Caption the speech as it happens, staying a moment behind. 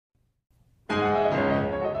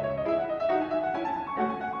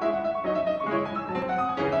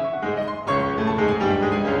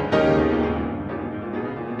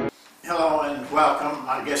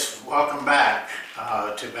boys, welcome back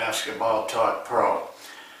to Basketball Talk Pro.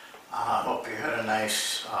 I hope you had a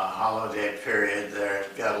nice holiday period there.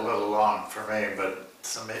 It got a little long for me, but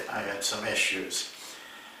I had some issues.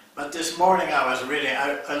 But this morning I was reading,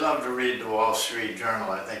 I love to read the Wall Street Journal.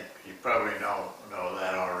 I think you probably know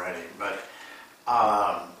that already. But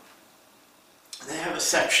they have a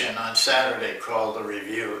section on Saturday called The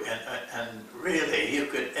Review, and really you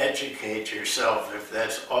could educate yourself if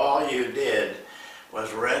that's all you did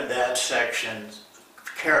was read that section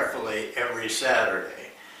carefully every Saturday.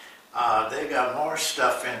 They got more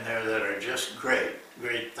stuff in there that are just great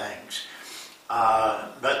things.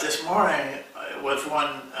 But this morning was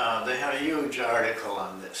one, they had a huge article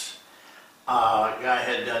on this. A guy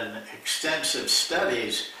had done extensive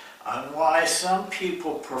studies on why some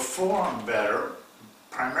people perform better,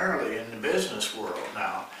 primarily in the business world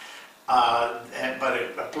now, but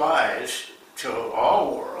it applies to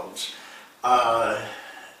all worlds,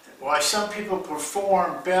 why some people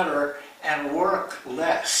perform better and work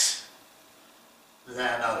less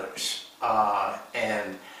than others.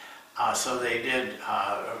 So they did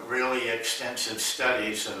really extensive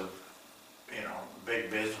studies of,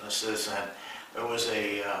 big businesses, and there was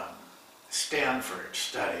a Stanford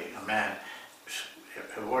study. A man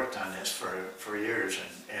who worked on this for years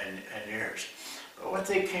and years. But what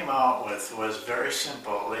they came out with was very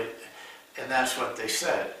simple, and that's what they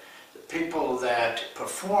said. The people that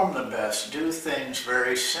perform the best do things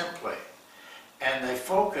very simply, and they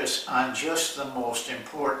focus on just the most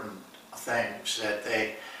important things that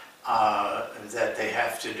they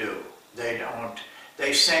have to do.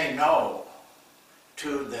 They say no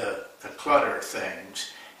to the clutter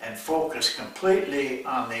things and focus completely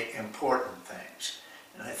on the important things.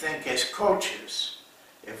 And I think as coaches,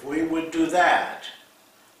 if we would do that,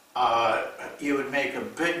 you would make a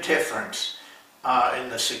big difference in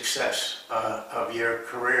the success of your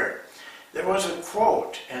career. There was a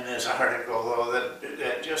quote in this article, though,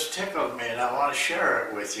 that just tickled me, and I want to share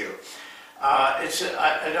it with you. I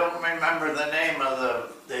don't remember the name of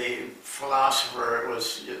the philosopher. It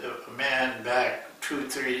was a man back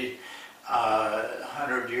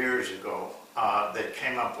 200-300 years ago that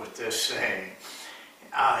came up with this saying.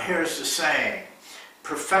 Here's the saying: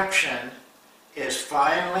 perfection is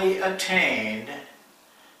finally attained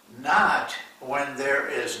not when there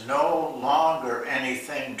is no longer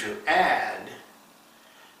anything to add,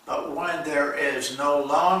 but when there is no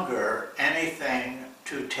longer anything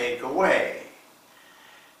to take away.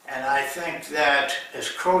 And I think that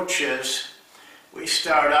as coaches, we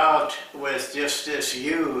start out with just this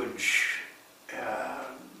huge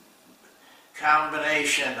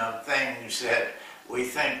combination of things that we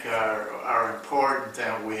think are important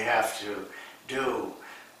and we have to do.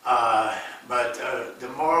 But the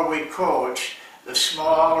more we coach, the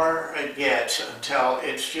smaller it gets until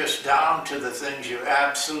it's just down to the things you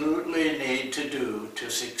absolutely need to do to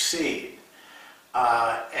succeed.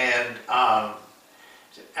 I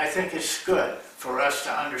think it's good for us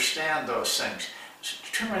to understand those things.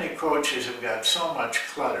 Too many coaches have got so much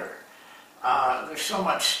clutter. There's so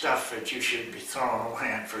much stuff that you should be throwing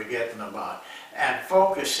away and forgetting about and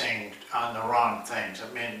focusing on the wrong things.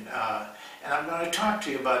 And I'm going to talk to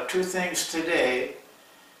you about two things today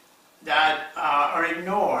that are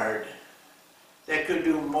ignored that could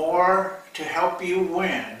do more to help you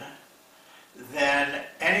win than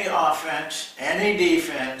any offense, any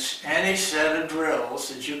defense, any set of drills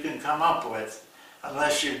that you can come up with,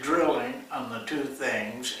 unless you're drilling on the two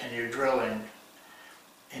things and you're drilling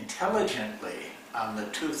intelligently on the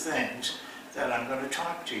two things that I'm going to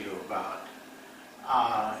talk to you about.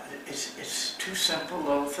 It's two simple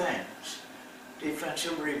little things: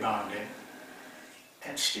 defensive rebounding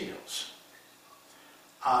and steals.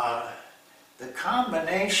 The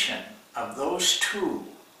combination of those two,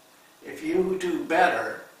 if you do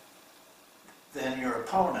better than your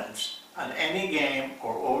opponents on any game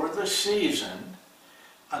or over the season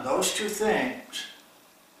on those two things,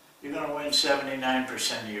 you're going to win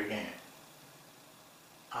 79% of your game.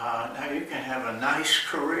 Now you can have a nice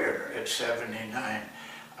career at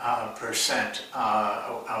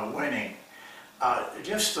 79% winning.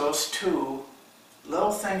 Just those two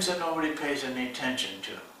little things that nobody pays any attention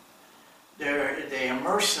to. They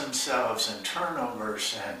immerse themselves in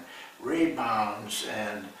turnovers and rebounds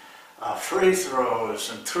and free throws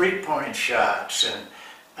and three-point shots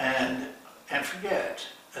and forget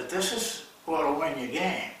that this is what will win you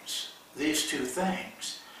games, these two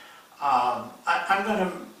things. I'm going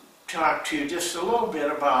to talk to you just a little bit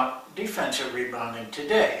about defensive rebounding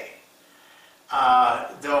today.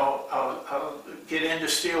 Though I'll get into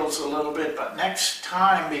steals a little bit, but next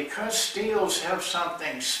time, because steals have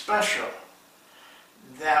something special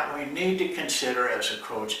that we need to consider as a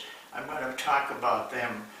coach. I'm going to talk about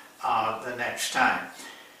them the next time.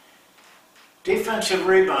 Defensive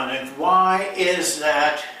rebounding, why is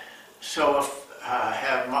that so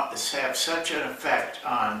have such an effect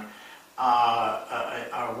on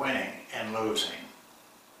our winning and losing?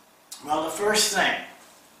 Well, the first thing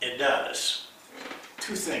it does,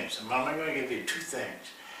 two things. I'm only going to give you two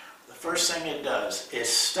things. The first thing it does is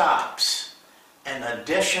stops an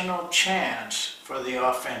additional chance for the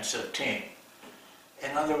offensive team.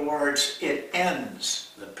 In other words, it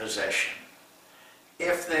ends the possession.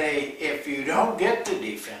 If you don't get the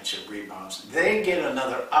defensive rebounds, they get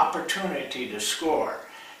another opportunity to score.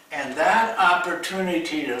 And that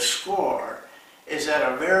opportunity to score is at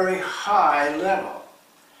a very high level.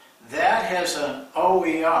 That has an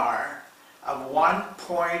OER of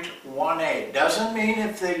 1.18. Doesn't mean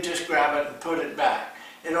if they just grab it and put it back.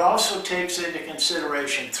 It also takes into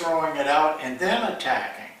consideration throwing it out and then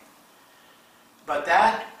attacking. But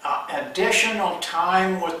that additional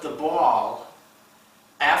time with the ball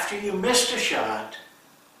after you missed a shot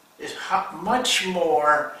is much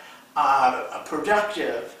more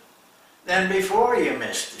productive than before you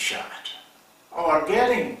missed the shot or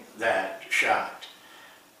getting that shot.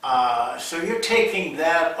 So you're taking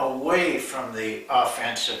that away from the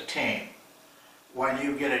offensive team when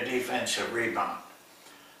you get a defensive rebound.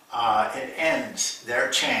 It ends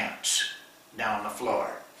their chance down the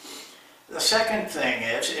floor. The second thing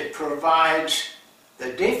is it provides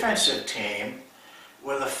the defensive team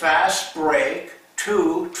with a fast break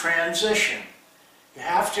to transition. You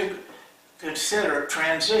have to consider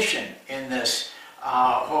transition in this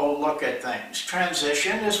whole look at things.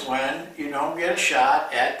 Transition is when you don't get a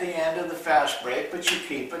shot at the end of the fast break, but you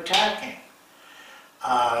keep attacking.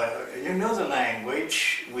 You know the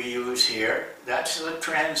language we use here. That's the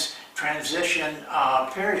transition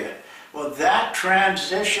period. Well, that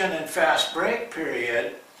transition and fast break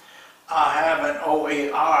period have an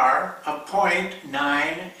OER of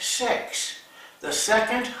 0.96. The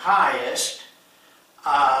second highest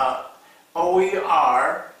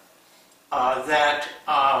OER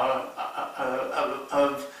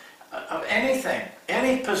of anything,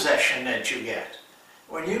 any possession that you get.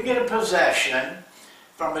 When you get a possession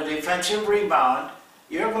from a defensive rebound,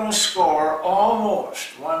 you're going to score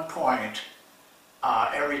almost 1 point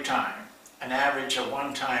every time, an average of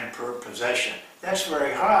 1 time per possession. That's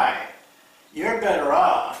very high. You're better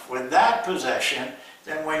off with that possession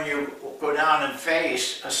than when you go down and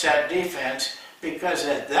face a set defense, because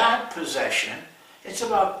at that possession, it's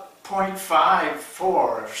about 0.54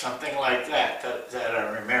 or something like that I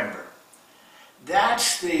remember.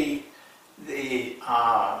 That's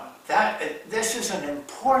this is an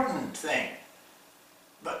important thing,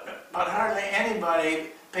 but hardly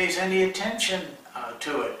anybody pays any attention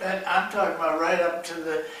to it. I'm talking about right up to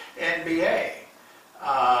the NBA.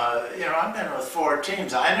 I've been with 4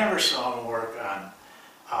 teams. I never saw them work on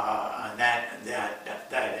that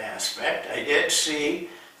aspect. I did see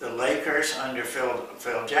the Lakers under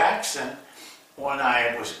Phil Jackson when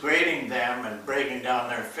I was grading them and breaking down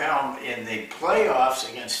their film in the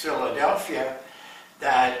playoffs against Philadelphia,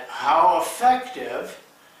 that how effective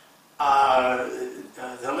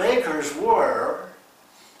the Lakers were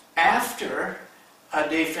after a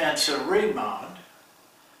defensive rebound,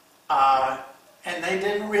 and they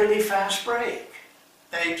didn't really fast break.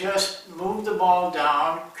 They just moved the ball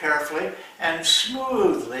down carefully and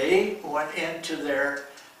smoothly went into their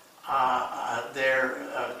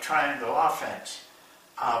triangle offense.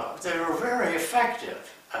 They were very effective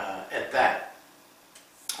at that.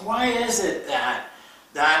 Why is it that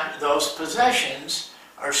those possessions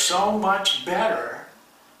are so much better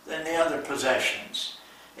than the other possessions?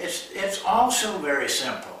 It's also very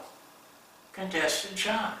simple. Contested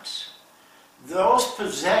shots. Those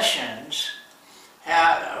possessions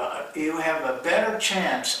you have a better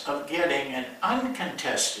chance of getting an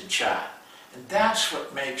uncontested shot. And that's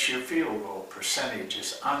what makes your field goal percentage,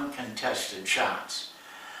 is uncontested shots.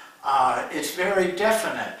 It's very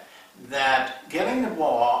definite that getting the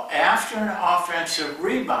ball after an offensive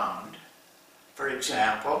rebound, for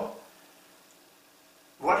example,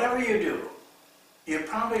 whatever you do, you're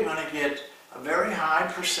probably going to get a very high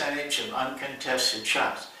percentage of uncontested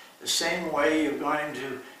shots. The same way you're going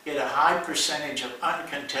to get a high percentage of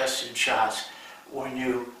uncontested shots when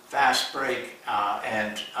you fast break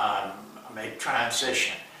and make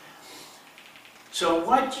transition. So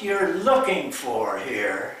what you're looking for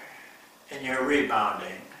here in your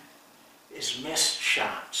rebounding is missed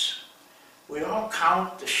shots. We all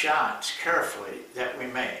count the shots carefully that we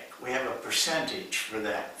make. We have a percentage for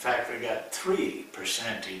that. In fact, we got 3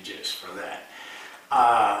 percentages for that.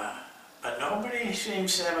 but nobody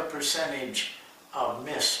seems to have a percentage of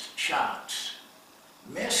missed shots.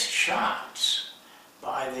 Missed shots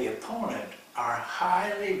by the opponent are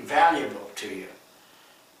highly valuable to you,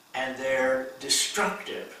 and they're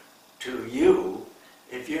destructive to you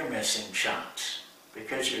if you're missing shots,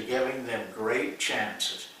 because you're giving them great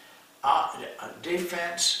chances.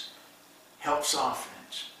 Defense helps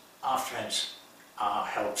offense. Offense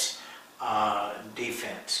helps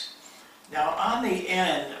defense. Now, on the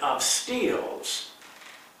end of steals,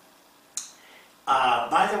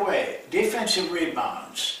 by the way, defensive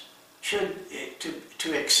rebounds should,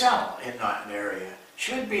 to excel in that area,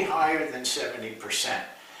 should be higher than 70%.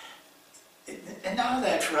 And now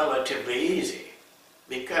that's relatively easy,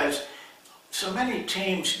 because so many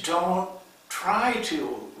teams don't try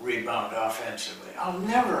to rebound offensively. I'll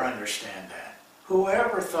never understand that.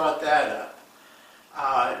 Whoever thought that up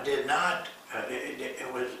did not,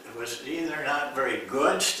 it was either not very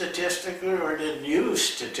good statistically or didn't use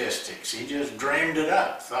statistics. He just dreamed it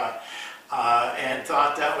up, and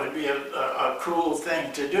thought that would be a cool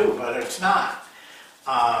thing to do, but it's not.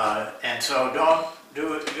 And so don't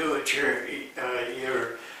do it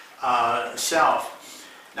yourself.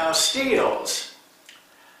 Now, steals,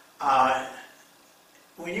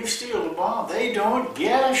 when you steal the ball, they don't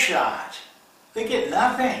get a shot. They get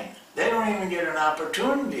nothing. They don't even get an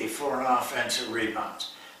opportunity for an offensive rebound.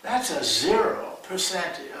 That's a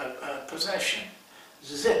 0% possession.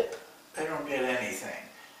 Zip. They don't get anything.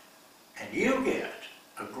 And you get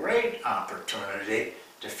a great opportunity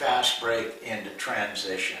to fast break into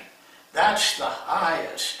transition. That's the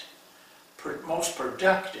highest, most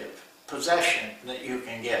productive possession that you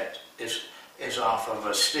can get is off of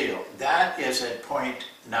a steal. That is at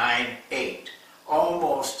 0.98,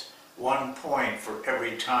 almost 1 point for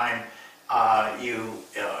every time you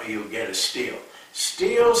get a steal.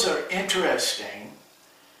 Steals are interesting,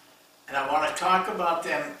 and I want to talk about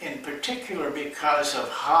them in particular because of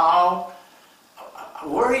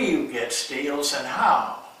where you get steals and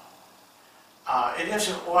how. It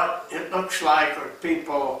isn't what it looks like or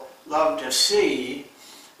people love to see.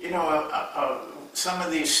 You know, some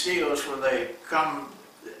of these steals where they come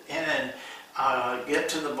in and get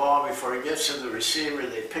to the ball before it gets to the receiver,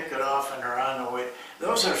 they pick it off and are on the way.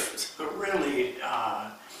 Those are really,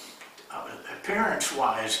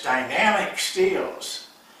 appearance-wise, dynamic steals.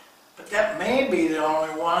 But that may be the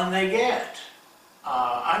only one they get.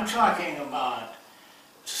 I'm talking about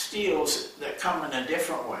steals that come in a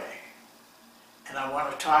different way. And I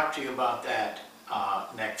want to talk to you about that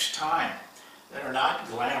next time. They're not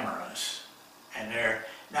glamorous, and they're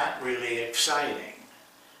not really exciting,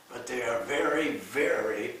 but they are very,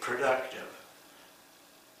 very productive.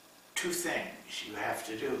 Two things you have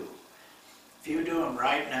to do. If you do them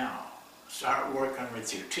right now, start working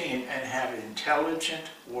with your team and have intelligent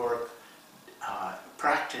work,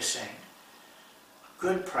 practicing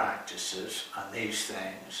good practices on these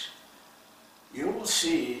things, you will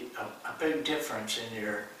see a big difference in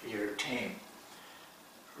your team.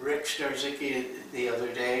 Rick Starzicki the other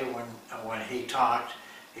day, when he talked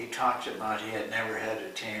about he had never had a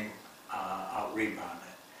team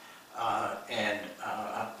out-rebounded. And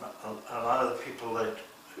a lot of the people that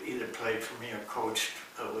either played for me or coached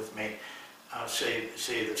with me say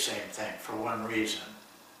the same thing. For one reason,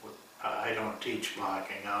 I don't teach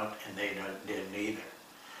blocking out, and they didn't either.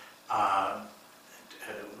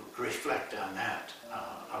 Reflect on that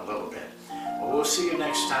a little bit. Well, we'll see you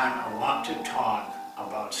next time. I want to talk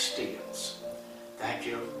about steals. Thank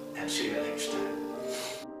you, and see you next time.